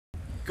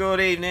Good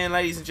evening,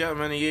 ladies and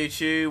gentlemen of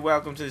YouTube.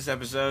 Welcome to this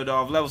episode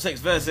of Level 6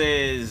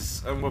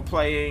 Versus. And we're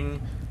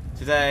playing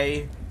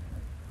today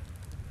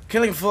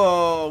Killing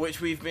Floor,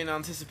 which we've been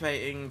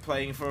anticipating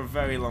playing for a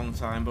very long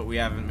time, but we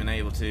haven't been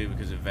able to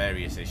because of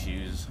various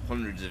issues.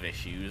 Hundreds of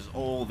issues.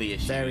 All the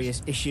issues.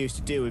 Various issues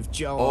to do with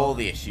Joel. All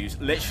the issues.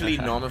 Literally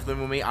none of them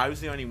were me. I was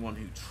the only one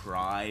who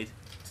tried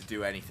to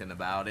do anything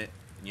about it.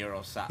 And you're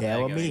all sat there Yeah,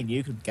 well, going, me and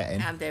you could get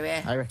in. Can't do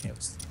it. I reckon it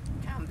was.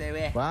 Can't do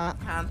it. What?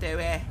 Can't do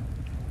it.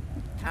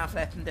 Can't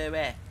flip and do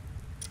it.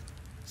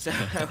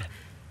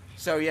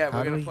 So yeah,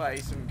 we're gonna play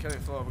some Killing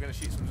Floor. We're gonna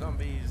shoot some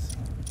zombies.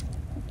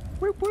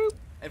 Whoop whoop.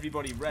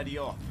 Everybody ready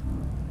up.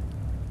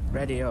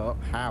 Ready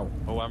up? How?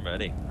 Oh, I'm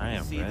ready. I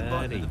am See ready. the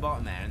button at the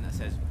bottom there, and that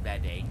says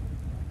ready.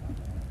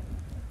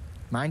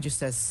 Mine just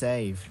says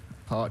save.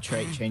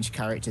 Portrait, change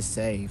character,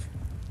 save.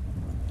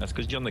 That's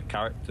because you're on the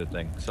character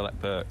thing. Select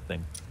perk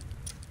thing.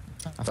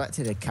 I've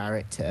selected a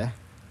character.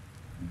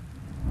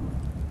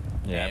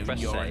 Yeah, press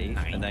you're a save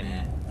and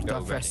then Do go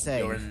I press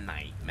ready. You're a save?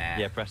 nightmare.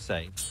 Yeah, press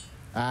save.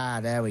 Ah,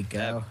 there we go.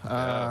 There we go.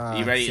 Are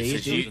you ready see,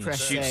 to you do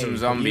press shoot save, some but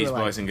zombies, you were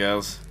boys and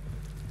girls?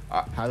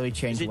 How do we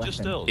change Is it weapon?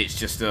 just us? It's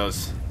just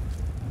us.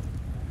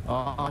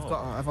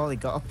 Oh, I've only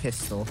got a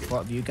pistol.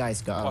 What have you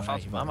guys got? Oh, I Alright.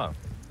 found some ammo.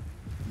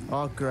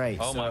 Oh, great.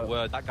 Oh so, my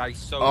word, that guy's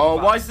so Oh,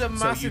 fast. why is there a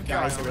So massive you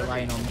guys guy are already?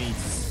 relying on me.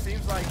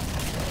 Seems like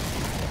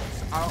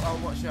I'll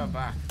watch your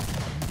back.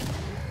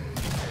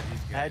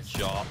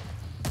 Headshot.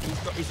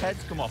 His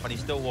head's come off and he's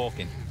still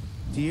walking.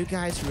 Do you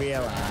guys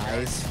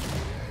realise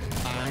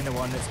I'm the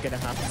one that's gonna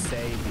have to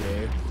save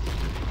you?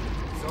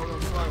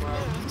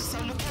 So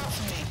look out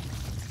for me.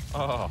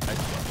 Oh,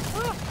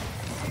 headshot.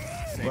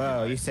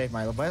 Whoa, you saved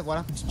my life. What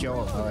happened to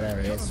Joel? Oh,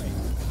 there he is.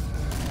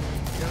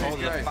 Oh,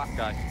 the fat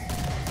guy.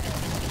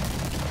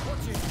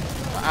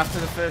 After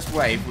the first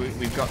wave,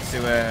 we've got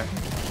to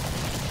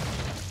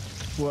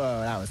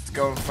Whoa, that was.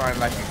 go and find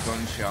like a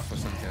gun shop or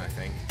something, I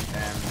think.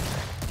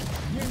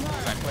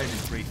 'Cause I played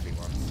it briefly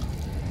once.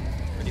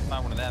 Really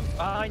found one of them.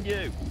 Behind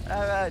you.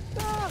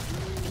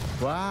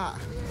 What?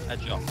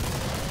 Headshot.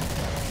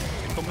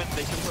 They come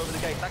over the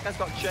gate. That guy's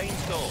got a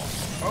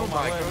chainsaw. Oh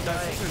my word,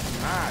 goodness, this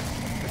is mad.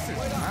 This is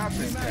mad,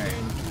 this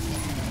game.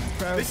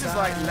 Pro This is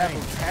like sign.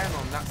 level 10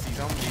 on Nazi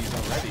zombies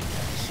already.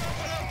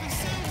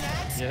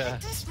 Yeah.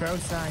 Pro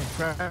sign.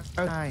 Pro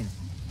sign.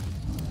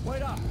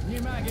 Wait up,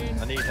 new mag in.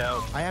 I need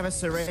help. I have a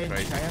syringe.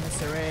 Crazy. I have a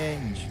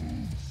syringe.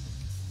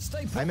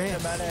 Stay put. I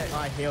missed.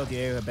 I healed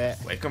you a bit.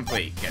 Wait,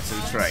 complete. Get to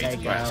the trade. There Right,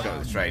 you let's go. go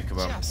to the trade. Come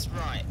on. Just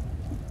right.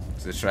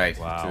 To the trade.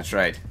 Wow. To the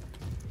trade.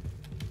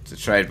 To the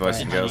trade, boys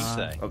Right, and hang girls.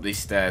 on. Up these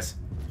stairs.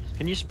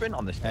 Can you sprint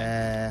on this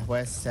thing?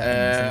 Where's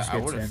settings? I'm just I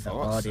gonna would've turn the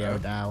thought audio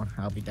so. down.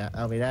 I'll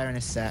be there in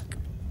a sec.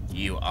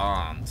 You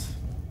aren't.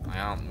 I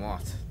aren't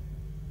what?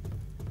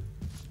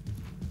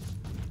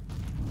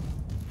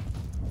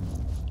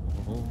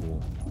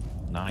 Oh,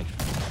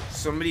 knife.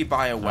 Somebody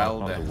buy a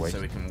welder not a waste.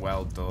 so we can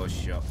weld doors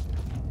shut.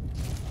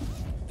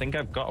 I think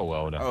I've got a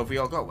welder. Oh, have we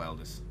all got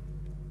welders?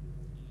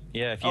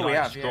 Yeah, if you Oh, we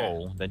like have, yeah.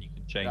 scroll, then you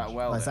can change. That Oh,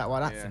 welder. is that what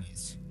that yeah. thing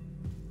is?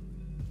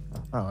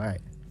 Oh,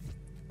 right.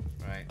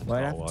 Right. What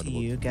Oh, happened to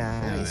wonderful. you And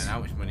guys? then how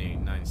much money?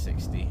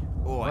 960.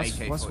 Oh, What's-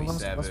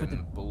 AK-47 what's with the-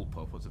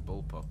 bullpup. What's a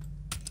bullpup?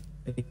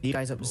 Are you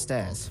guys up the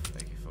stairs?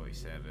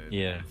 AK-47.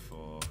 Yeah.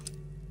 M4.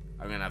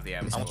 I'm gonna have the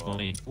How much M4.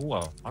 money? Oh,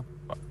 well, I've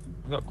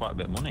got quite a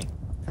bit of money.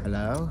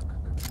 Hello?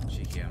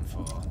 Cheeky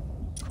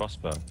M4.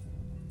 Crossbow.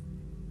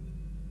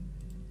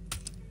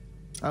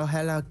 Oh,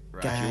 hello,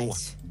 Right.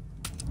 guys.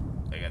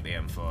 I got the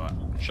M4.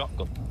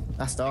 Shotgun.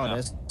 That's Yeah,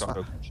 orders. got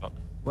a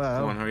shotgun. Come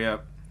on, Whoa. hurry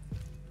up.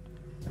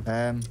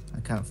 I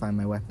can't find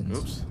my weapons.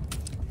 Oops.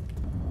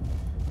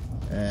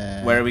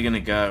 Uh, Where are we gonna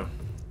go?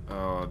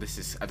 Oh, this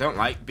is. I don't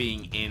like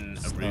being in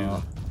a room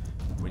Oh.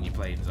 when you're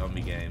playing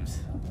zombie games.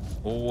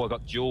 Oh, I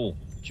got dual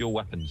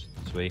weapons.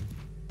 Sweet.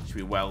 Should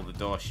we weld the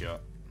door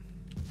shut?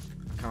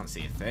 I can't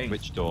see a thing.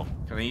 Which door?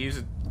 Can I use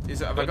it?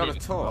 Have I got a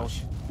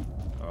torch?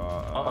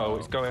 Uh-oh,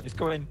 it's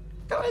going.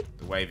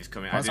 The wave is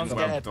coming. What's I didn't on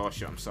weld there? the door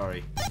shut. I'm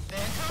sorry.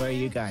 Where are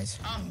you guys?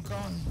 I'm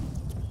gone.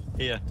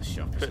 Here. The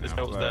shop is Quick, let's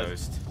now go upstairs.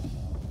 closed.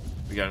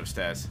 We go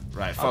upstairs.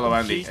 Right, follow Oh,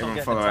 Andy. she's not Everyone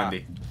getting follow attacked.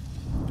 Andy.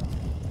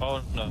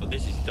 Oh no,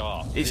 this is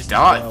dark. It's This-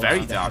 dark, Whoa, very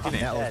I'm dark, isn't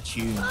it? metal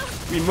tune.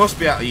 We must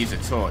be able to use a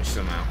torch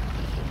somehow.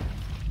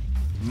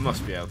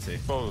 Must be able to.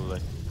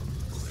 Probably.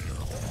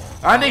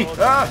 Andy! Oh,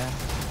 Ah!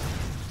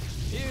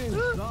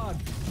 Ew, God.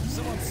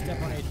 Someone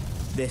step on it.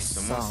 This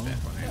Someone song. step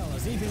on it. Hell,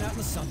 there's even out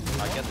the sun.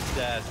 I get the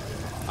stairs.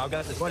 I'll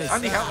get the What is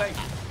stairs. Andy, help me!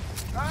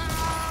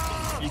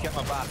 You get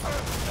my back. I'll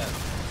get the stairs.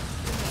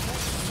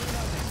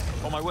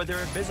 Oh my word, they're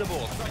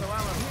invisible.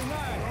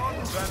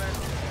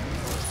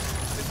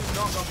 This is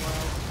not gone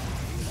well.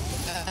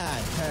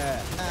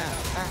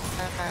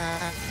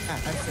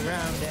 I'm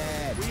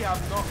surrounded. We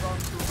have not gone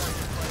to a very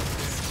good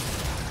place.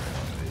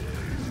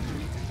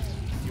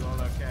 You all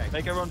okay?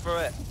 Make a run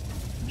for it.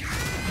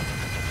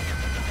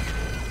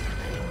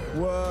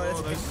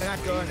 Whoa, there's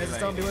there's a gun. There's a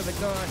zombie with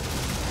a gun.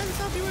 There's a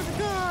zombie with a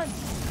gun.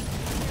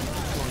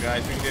 Come on,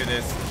 guys, we can do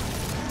this.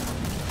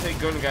 Take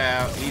gun guy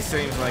out. He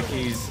seems like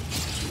he's.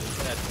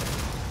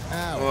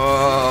 Ow.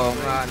 Oh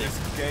man. man,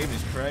 this game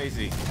is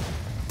crazy.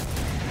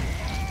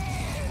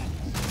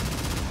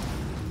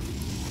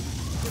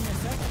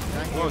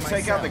 Whoa,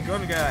 take out the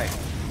gun guy.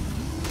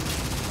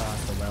 Oh,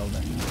 that's the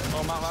welder.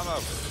 Oh, man, ammo.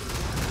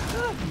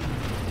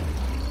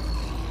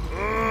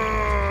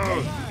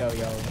 Go,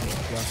 yo.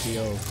 Rocky,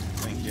 yo.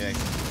 Thank you.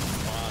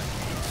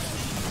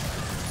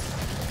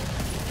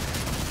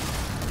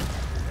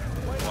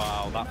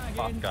 Wow, that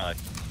fat guy.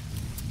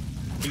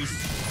 He's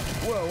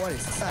Whoa, what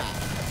is that?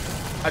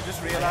 I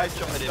just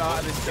realised at the start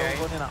of this Still game,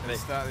 running at at me. the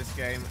start of this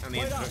game, and the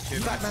Wait up.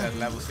 introduction, I said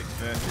level 6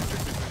 versus.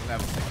 This isn't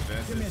level 6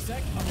 Give me a versus.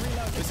 sec. I'm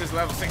reloading. This is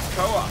level 6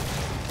 co-op.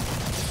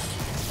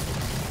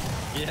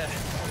 yeah.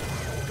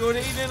 Good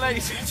evening,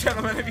 ladies and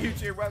gentlemen of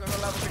YouTube. Welcome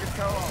to level 6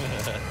 co-op.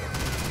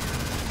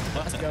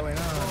 What's going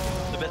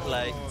on? It's a bit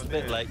late. It's a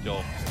bit late,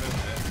 Joel.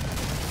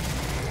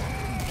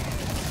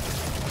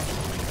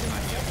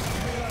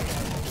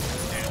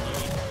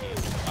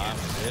 I'm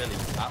really.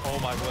 Oh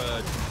my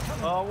word.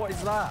 Oh, what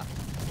is that?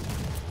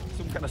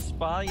 Some kind of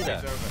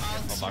spider.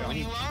 Oh my, we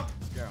need.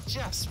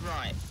 Just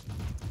right.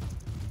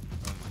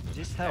 Does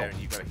this help? Aaron,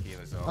 you gotta heal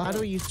us all. How do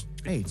we use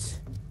spades?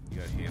 You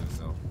gotta heal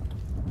us all.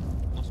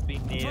 Must be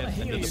I'm near trying to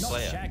heal another you, not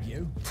player. shag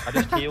you. I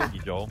just healed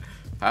you, Joel.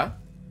 Huh?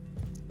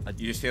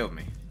 You just healed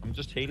me. I'm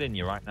just healing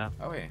you right now.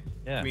 Oh yeah.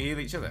 Yeah. Can we heal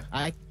each other?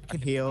 I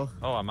can heal.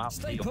 Oh, I'm out.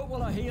 Stay Heal. put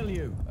while I heal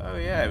you. Oh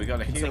yeah, we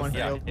got a heal someone thing.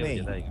 Yeah, I heal healed me?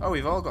 you. There you go. Oh,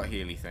 we've all got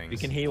healy things. We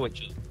can heal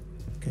each other.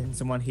 Can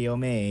someone heal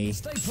me?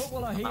 Stay put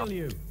while I heal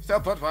you. Still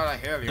put while I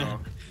heal you.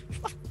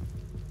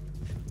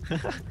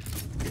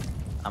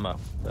 Ammo.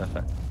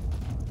 Perfect.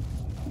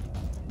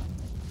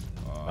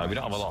 Oh, We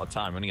don't have a lot of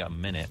time. We only got a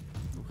minute.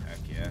 Oh, heck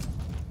yeah.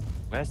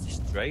 Where's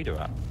this trader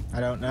at? I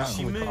don't know. Does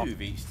she we can't-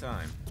 move each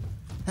time?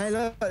 Hey,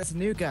 look, it's a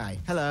new guy.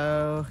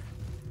 Hello.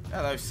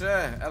 Hello,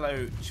 sir.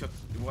 Hello, Chuck.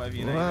 Whatever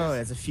your name Whoa, is.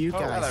 there's a few Oh,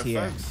 guys hello,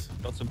 here. folks.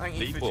 Got some Thank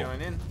you people. for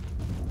joining.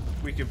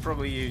 We could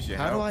probably use your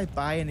How help. do I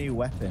buy a new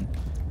weapon?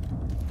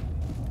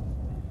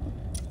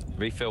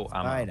 Refill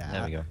ammo. Buy There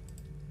that. we go.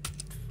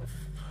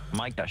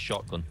 Might get a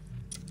shotgun.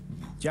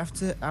 Do you have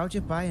to? How'd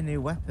you buy a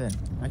new weapon?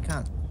 I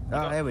can't.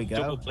 Oh, there we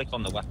Double go. click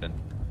on the weapon.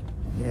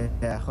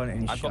 Yeah,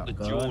 hunting I've got the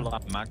shotgun. dual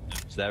lab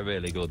magnums. They're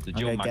really good. The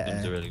dual gonna get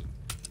magnums a- are really good.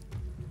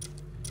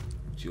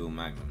 Dual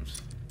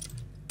magnums.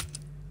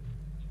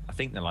 I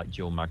think they're like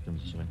dual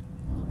magnums or something.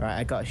 Right,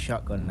 I got a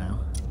shotgun now.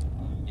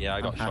 Yeah,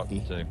 I got I'm a shotgun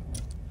happy. too.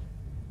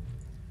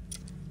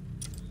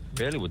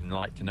 Really wouldn't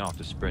like to know how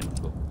to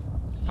sprint, but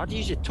how do you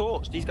use your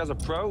torch? These guys are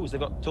pros. They've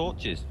got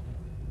torches.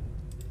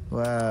 Whoa.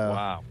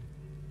 Wow.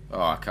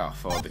 Oh, I can't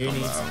afford the Who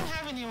combat needs- armor. I'm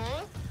having you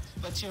all,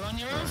 but you're on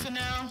your own for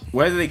now.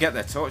 Where do they get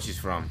their torches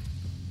from?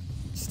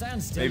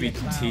 Stand still. Maybe you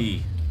clown.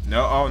 T.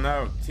 No, oh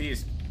no, T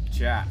is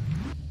chat.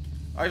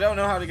 I don't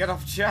know how to get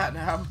off chat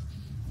now.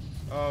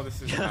 Oh,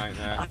 this is a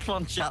nightmare. I'm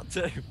on chat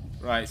too.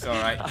 Right, it's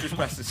alright. Just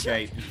press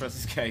escape. Just press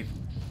escape.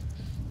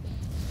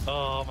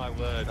 Oh my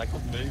word. I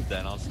couldn't move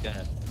then. I was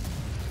scared.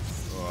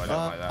 Oh, I don't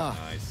like that. Ah.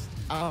 Nice.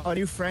 Our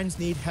new friends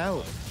need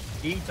help.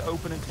 You need to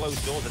open and close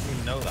doors. I didn't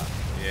even know that.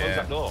 Close Yeah.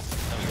 that door.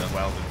 There we go.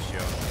 Well done,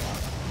 sure.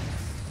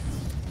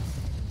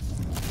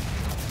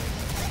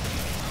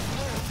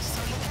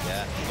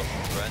 Yeah, you got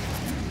some friends.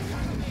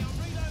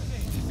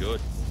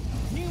 Good.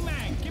 New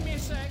mag, give me a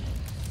sec.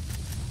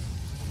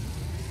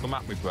 Come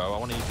at me, bro. I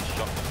want to use this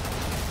shotgun.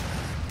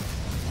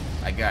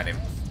 I got him.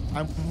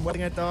 I'm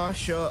wearing a door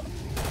shut.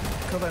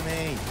 Cover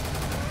me.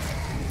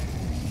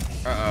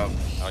 Uh-oh.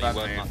 Oh, you Bad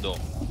weld move. that door.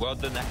 Weld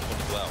the next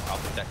one as well. I'll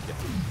protect you.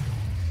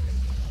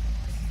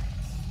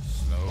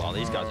 Slow Wow,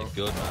 these guys mo. are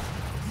good, man.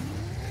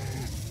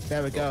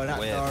 There we go. That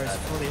Weird, door is man.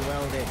 fully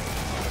welded.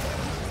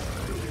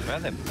 Where are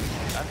they? I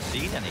haven't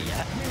seen any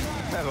yet.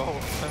 Where are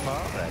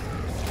they?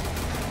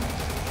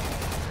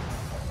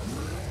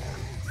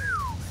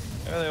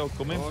 Where are they all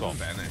coming Oh, from?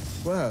 Bennett.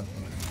 Whoa.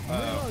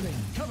 I'm reloading.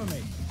 Cover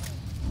me.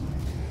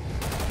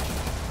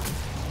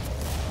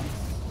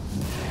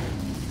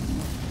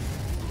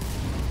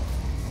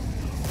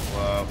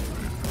 Whoa.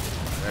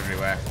 They're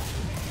everywhere.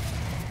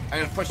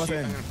 I'm gonna push What's you.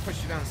 in? I'm gonna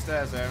push you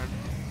downstairs, Aaron.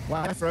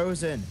 Why am I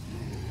frozen?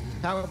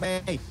 Help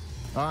me.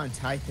 Oh, I'm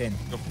typing.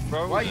 You're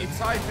frozen. Why are you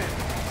typing?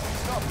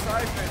 Stop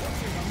typing.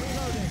 I'm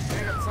reloading. I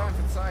ain't got time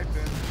for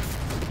typing.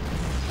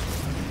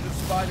 The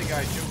spider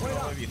guy jumping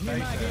all over your New face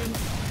mag there. in.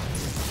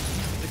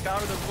 The guy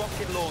with a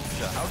rocket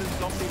launcher. How do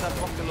zombies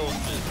have rocket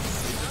launchers?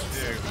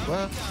 Dude.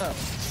 Whoa.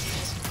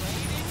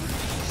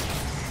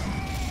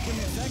 Give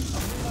me a sec.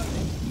 I'm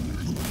reloading.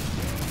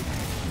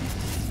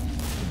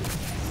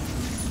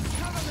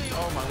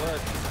 Oh my word.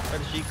 Where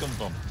did she come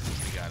from?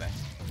 We got it.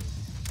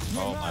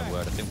 Oh my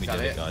word. I think we Got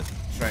did it. it, guys.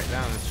 Straight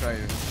down the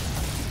trader.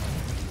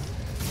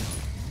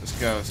 Let's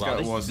go. Let's Wow, go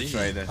this- towards the these-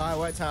 trader. I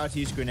worked out how to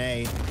use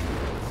grenade.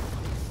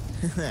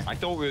 I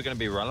thought we were going to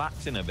be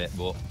relaxing a bit,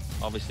 but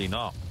obviously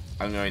not.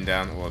 I'm going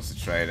down towards the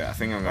trader. I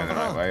think I'm going the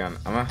right Oh. way. Am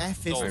I?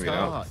 F is Oh, maybe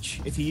not.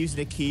 torch. If you're using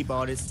a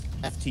keyboard, it's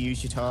F to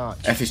use your torch.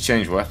 F is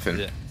change weapon.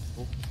 Is it?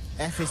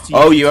 F is to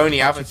Oh, use you your only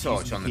have a if you're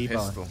torch using on the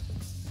keyboard. pistol.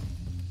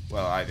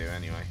 Well, I do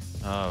anyway.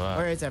 Oh, right.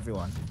 Where is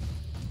everyone?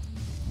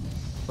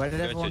 Where did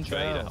Going everyone to the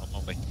trader, go?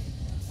 aren't we?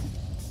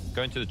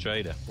 Going to the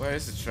trader. Where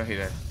is the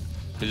trader?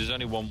 Because there's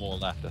only one more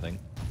left, I think.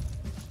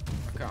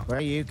 Where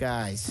are you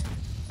guys?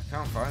 I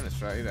can't find this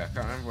trader. I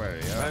can't remember where he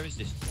is. Where is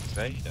this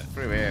trader?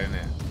 Through here, isn't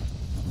it?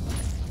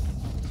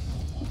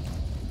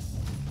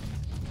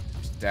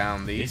 Just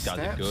down these These guys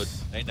steps. are good.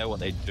 They know what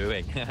they're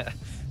doing.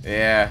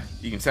 Yeah,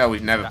 you can tell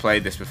we've never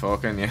played this before,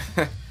 can you?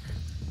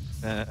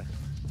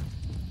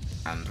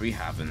 And we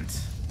haven't.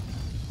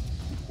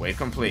 Wave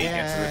complete.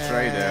 Get to the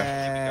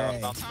trader.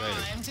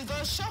 Time to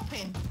go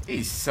shopping.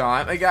 It's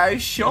time to go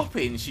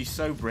shopping. She's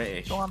so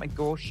British. Don't want to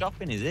go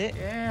shopping, is it?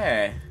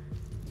 Yeah.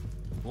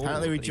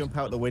 Apparently we jump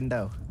out the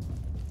window.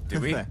 Do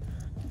we?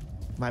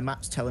 My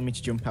map's telling me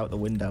to jump out the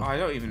window. I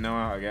don't even know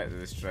how to get to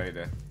this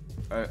trader.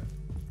 Look,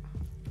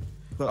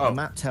 oh, the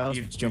map tells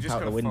me to jump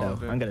out the window.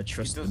 I'm gonna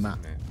trust the map.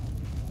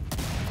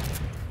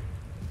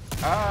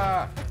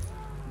 Ah!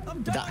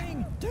 I'm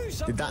dying. Do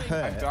something. Did that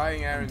hurt? I'm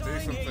dying, Aaron. Do Dying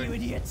here, you something.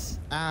 idiots.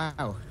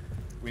 Ow.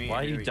 We need Why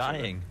to are heal you each other.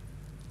 dying?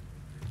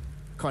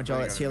 Come on, Joel,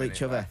 We've let's only heal got a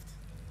each minute other.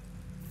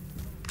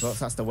 left. Look,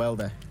 that's the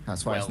welder.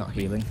 That's why it's not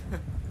healing.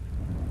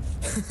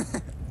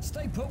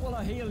 Stay put while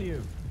I heal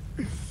you.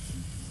 We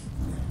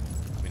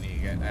need to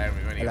get Aaron.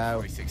 We've only got Hello.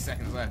 46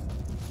 seconds left.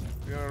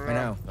 You're I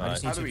know. I Right.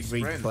 just How do need we to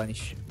sprint?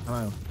 replenish.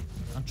 Hello.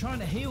 I'm trying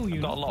to heal you.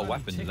 I've got a not lot of bloody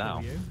weapons tickle now.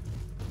 you.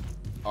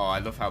 Oh, I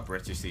love how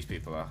British these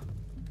people are.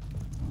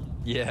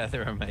 Yeah,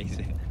 they're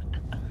amazing.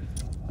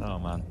 Oh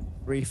man.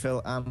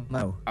 Refill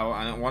ammo.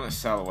 I don't want to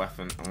sell a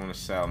weapon. I want to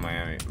sell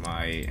my.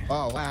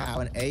 Oh wow,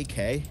 an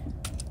AK.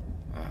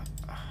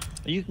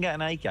 You can get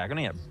an AK. I can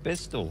get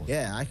pistols.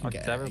 Yeah, I can That's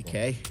get terrible. an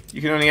AK.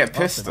 You can only get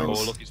Awesome. Oh,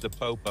 pistols. look, it's the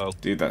Popo.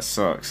 Dude, that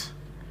sucks.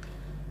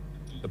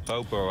 The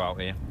Popo out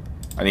here.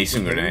 I need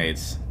some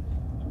grenades.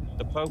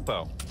 The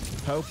Popo.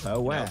 Popo,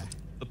 where?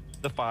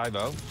 The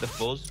 5-0. The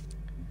Fuzz.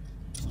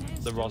 Stand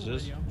The still, Rozzers.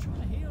 will you? I'm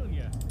trying to heal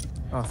you.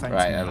 Oh, thanks.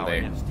 Right, mate.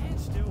 LD. Stand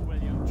still, will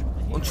you?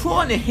 I'm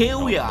trying to heal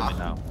Coming ya.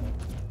 now.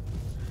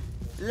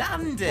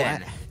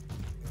 London. What?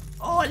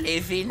 I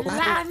live in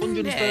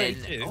London.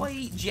 132. I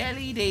eat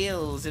jelly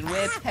deals and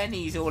wear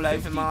pennies all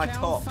over my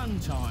 50 top. Fun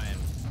time.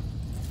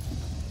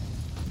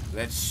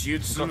 Let's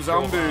shoot some Got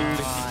your zombies.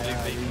 Ah,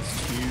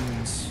 these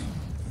tunes.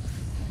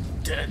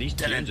 These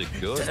tunes are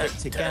good. Stick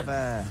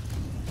together.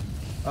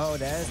 Oh,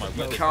 there's Oh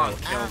my the God. You Popo.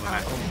 can't kill them.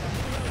 Ow.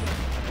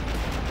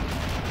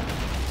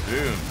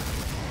 Boom.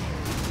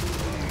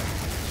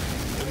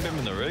 Put them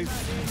in the roof.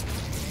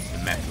 The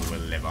metal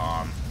will live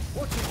on.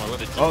 Oh, my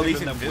God, it's Oh, jumping these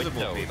in the invisible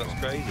window. people. That's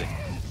crazy.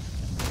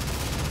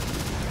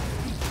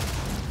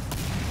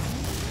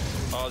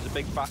 Oh, there's a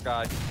big fat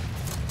guy.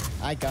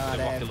 I got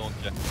The rocket him.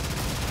 launcher.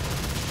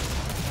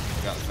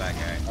 Got that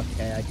guy.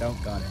 Okay, I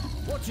don't got him.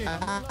 Watch it.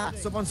 I'm reloading.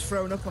 Someone's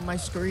thrown up on my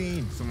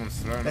screen. Someone's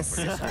thrown Let's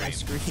up see on your my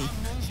screen.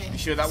 screen. You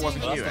sure that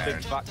wasn't That's you, the Aaron?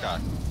 big fat guy.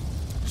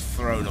 Just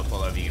thrown up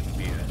all over your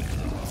computer.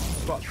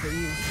 What for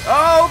you?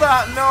 Oh,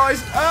 that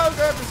noise! Oh,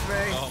 goodness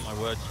me! Oh my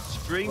word, she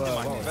screamed in Whoa,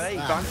 my what was face.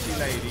 that? Banshee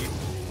lady.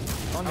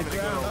 On the Having a good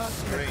ground. old On the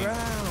scream.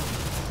 ground.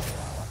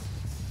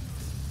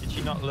 Did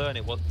she not learn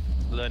it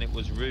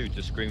was rude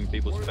to scream in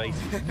people's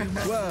faces?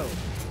 Whoa.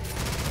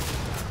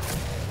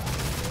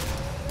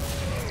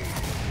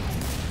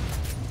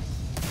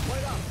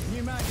 Wait up.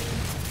 New mag in.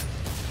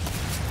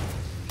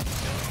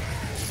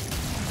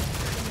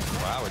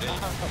 Wow, it didn't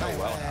go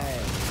well.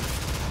 Hey,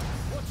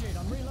 Watch it.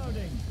 I'm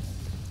reloading.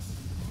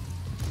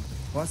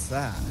 what's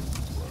that?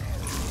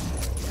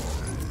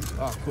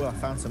 Oh, cool. I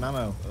found some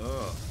ammo.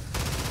 Ugh.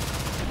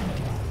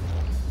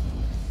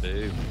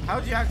 Boom. How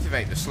do you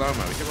activate the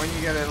slow-mo? Is it when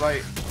you get it,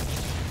 like...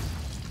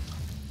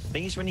 I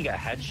think it's when you get a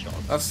headshot,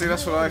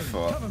 That's what I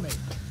thought. Cover me.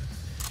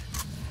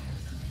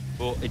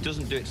 but it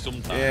doesn't do it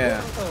sometimes.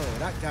 Yeah. Oh,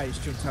 that guy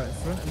just jumped out in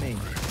front of me.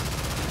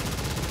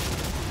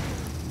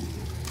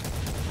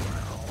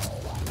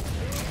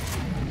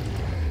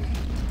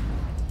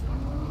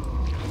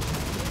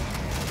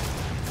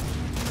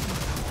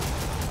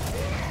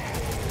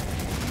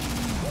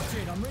 Watch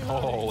it. I'm reloading.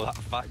 Oh, that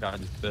fat guy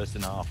just burst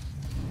in half.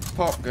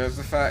 Pop goes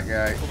the fat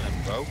guy. Come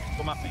on, bro.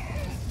 Come at me.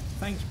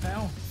 Thanks,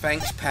 pal.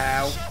 Thanks,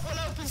 pal. Shop will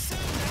open soon,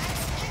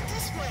 lads. Head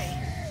this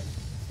way.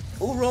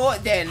 All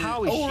right then.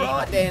 How is All she right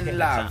not then, getting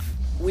love.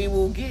 We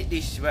will get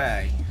this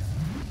way.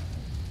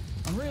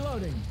 I'm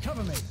reloading.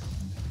 Cover me.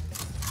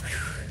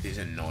 It's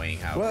annoying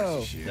how Whoa.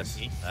 British she There's is.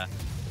 me there.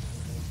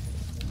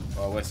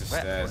 Oh, where's the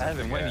stairs? I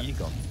Evan, where have forget.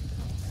 you gone?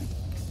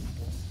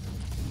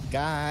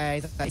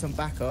 Guys, I need some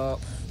backup.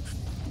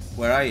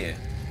 Where are you?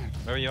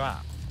 Where are you at?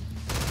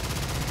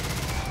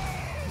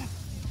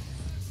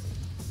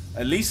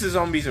 At least the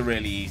zombies are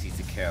really easy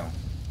to kill.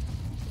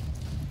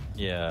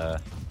 Yeah.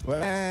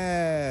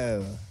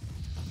 Whoa.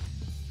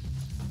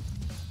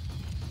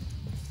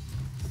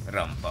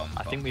 Rum, bum,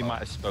 I think we might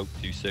have spoke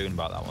too soon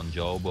about that one,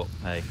 Joel, but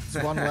hey.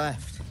 There's one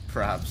left.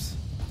 Perhaps.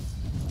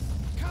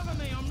 Cover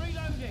me. I'm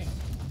reloading.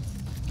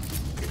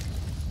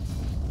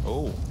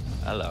 Oh,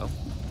 hello.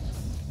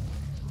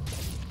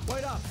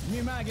 Wait up.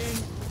 New mag in.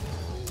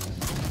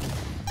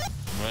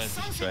 Where's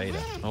the Something trader?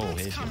 really Oh,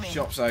 big's here's you. coming.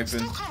 Shop's open.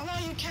 Stock up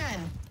while you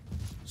can.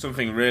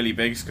 Something really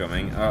big's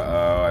coming.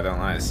 Uh-oh, I don't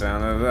like the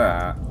sound of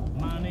that.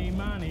 Money,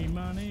 money,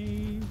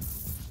 money.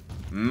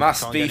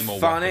 Must Can't be get any more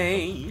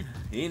funny.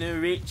 In a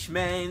rich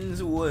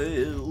man's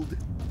world.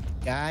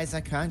 Guys,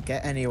 I can't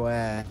get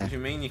anywhere. What do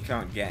you mean you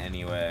can't get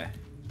anywhere?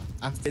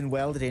 I've been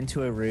welded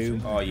into a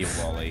room. Oh, you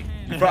Wally.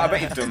 I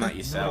bet you've done that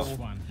yourself. Last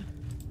one.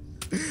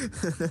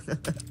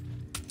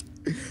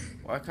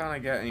 Why can't I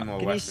get any more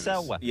Can you weapons?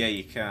 sell weapons? Yeah,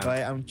 you can.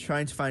 Right, I'm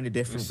trying to find a You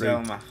different sell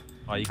route. my...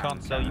 Oh, you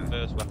can't sell your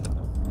first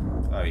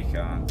weapon. Oh, you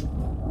can't.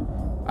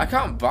 I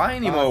can't buy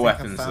any Oh, I more think I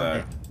weapons, found though.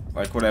 it.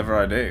 Like, whatever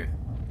I do.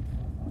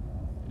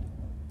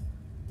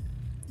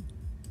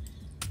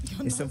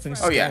 You're Is not something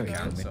afraid. Oh, yeah, I scary can,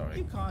 coming? sorry.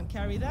 You can't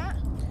carry that.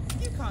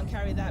 You can't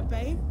carry that,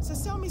 babe. So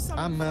sell me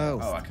something. Ammo.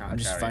 Oh, I can't I'm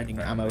just carry it, finding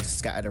ammo apparently.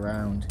 scattered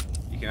around.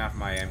 You can have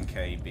my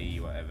MKB,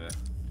 whatever.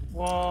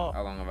 What?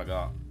 How long have I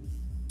got?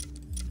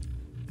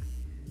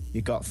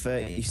 You got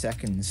 30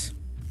 seconds.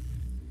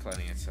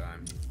 Plenty of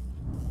time.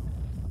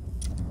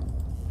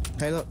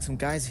 Hey, look, some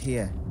guys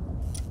here.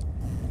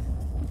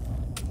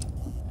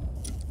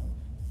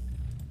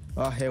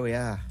 Oh, here we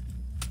are.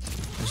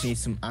 Just need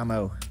some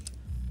ammo.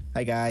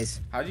 Hey,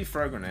 guys. How do you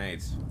throw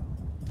grenades?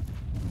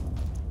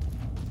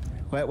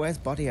 Where's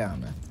body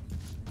armor?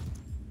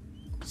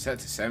 Set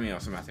to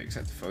semi-automatic,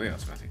 set to fully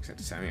automatic, set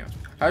to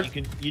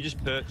semi-automatic. You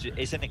just purchase.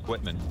 It's an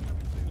equipment.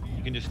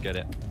 You can just get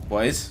it.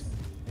 What is?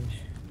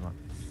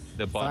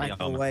 The body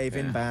Final armor. wave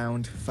yeah.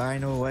 inbound.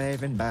 Final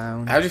wave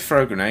inbound. How do you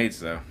throw grenades,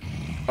 though?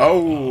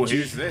 Oh,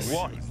 who's this?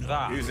 What is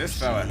that? Who's this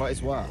fella? What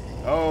is what?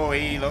 Oh,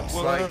 he looks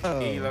Whoa.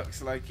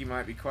 like he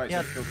might be quite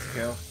Yeah. difficult to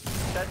kill.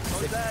 Dead.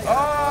 Oh, there.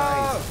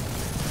 Oh!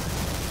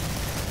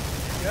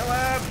 Kill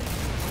him!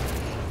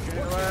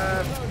 Kill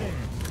him! Reloading.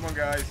 Come on,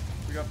 guys,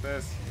 we got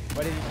this.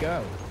 Where did he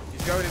go?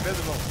 He's going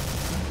invisible.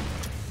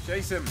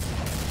 Chase him.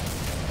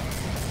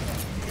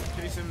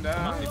 Chase him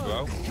down. Massive,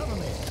 bro. Cover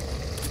me.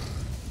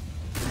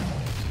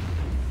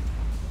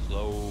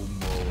 Slow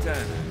mo.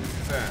 Turn.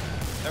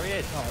 There he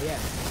is. Oh, yeah.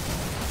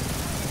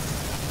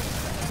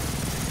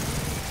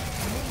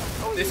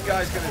 This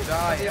guy's gonna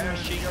die. Him Yeah,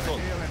 machine you gotta gun.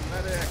 heal him.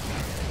 Medic.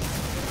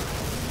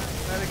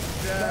 Medic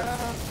is dead.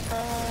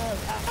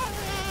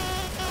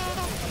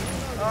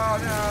 Oh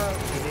no.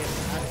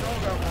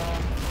 Don't go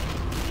home.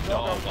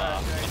 Don't go Oh, back,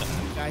 wow.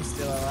 Jake. Guy's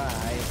still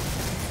alive.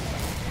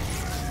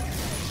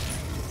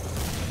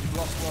 You've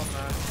lost one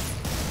man.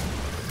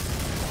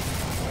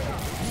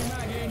 New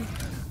mag in.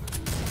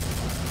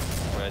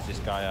 Where's this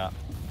guy at?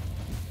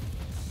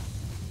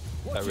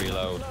 Watch it, I'm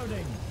reload.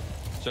 reloading.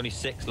 There's only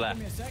 6 Give left.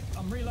 me a sec.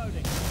 I'm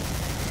reloading.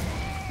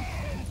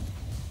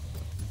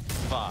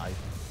 5.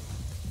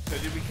 So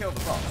did we kill the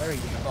boss? Very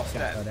The boss good.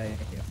 dead?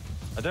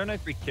 I don't know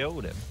if we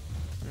killed him.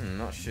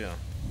 Not sure.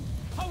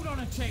 Hold on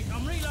a tick.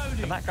 I'm reloading.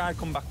 Can that guy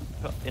come back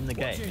in the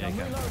Watch game? it. Yeah, I'm he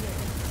can. reloading.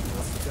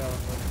 Let's go.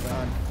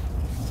 Run.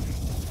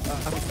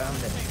 Oh, we found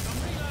it. Tick, I'm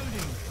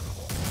reloading.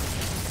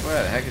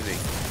 Where the heck is he?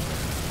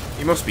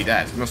 He must be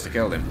dead. We must have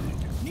killed him.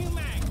 New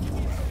mag.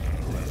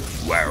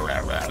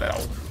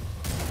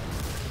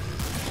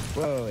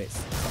 Whoa, it's...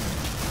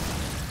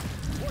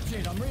 Watch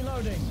it. I'm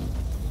reloading.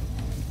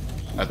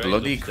 A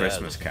bloody upstairs.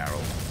 Christmas carol.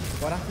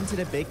 What happened to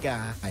the big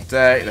guy?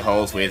 Take the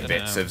holes with dunno.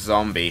 bits of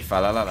zombie. Fa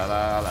la la la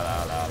la la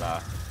la la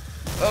la.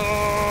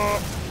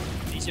 Oh!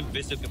 These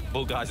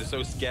invisible guys are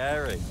so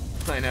scary.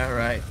 I know,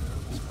 right?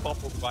 Just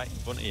pop up right in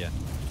front of you.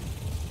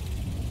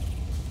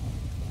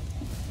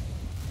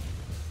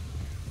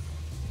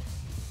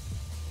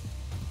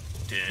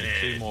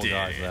 Two more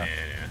guys left.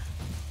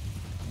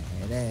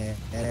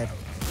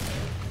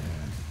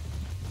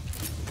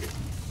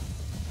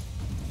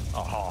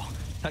 Oh,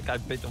 that guy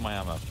picked up my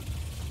ammo.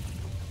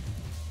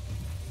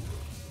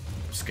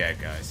 I'm scared,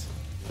 guys.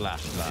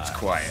 Flashlight. It's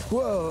quiet.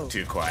 Whoa!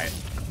 Too quiet.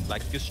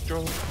 Like a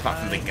stroll. Apart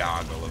from the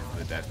gargle of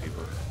the dead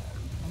people.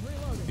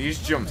 He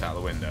just jumped out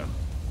the window.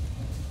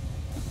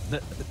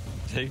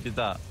 Who did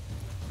that?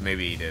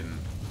 Maybe he didn't.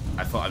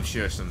 I'm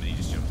sure somebody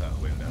just jumped out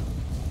the window.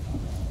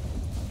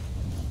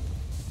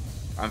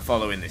 I'm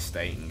following this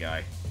Staten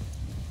guy.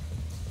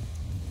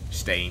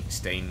 Stain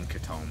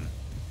Katon.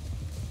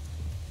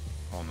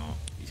 Or not.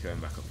 He's going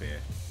back up here.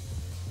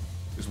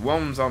 There's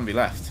one zombie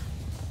left.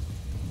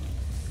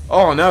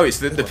 Oh no, it's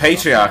the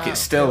Patriarch. It's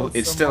still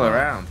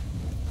around.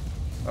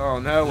 Oh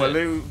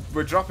no,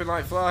 we're dropping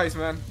like flies,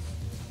 man.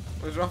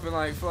 We're dropping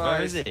like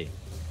flies. Where is he?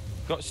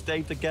 Got to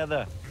stay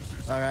together.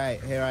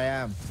 Alright, here I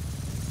am.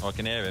 Oh, I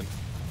can hear him.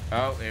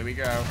 Oh, here we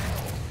go.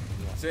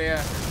 See ya.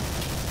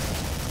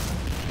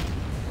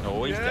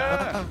 Oh, he's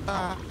down.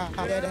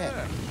 I did it.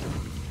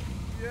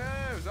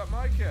 Yeah, was that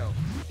my kill?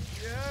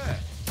 Yeah.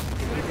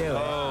 You do it.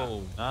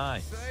 Oh,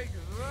 nice. Take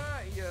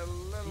that, you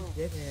little...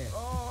 You did it.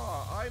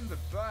 Oh, I'm the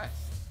best.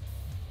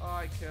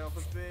 I killed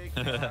the big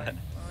guy. I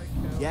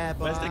killed... Yeah,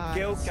 Where's the boys.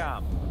 kill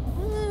cam?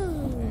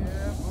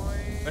 Yeah,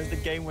 boy. Where's the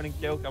game-winning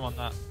kill cam on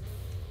that?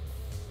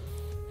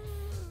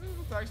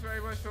 Thanks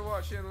very much for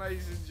watching,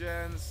 ladies and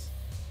gents.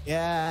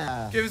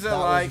 Yeah. Give us a that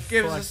was like,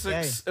 give fun us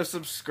game. a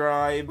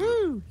subscribe.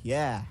 Woo!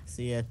 Yeah.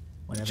 See ya.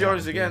 Whenever Join that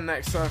us will be. again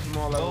next time for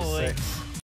more level Bye. 6.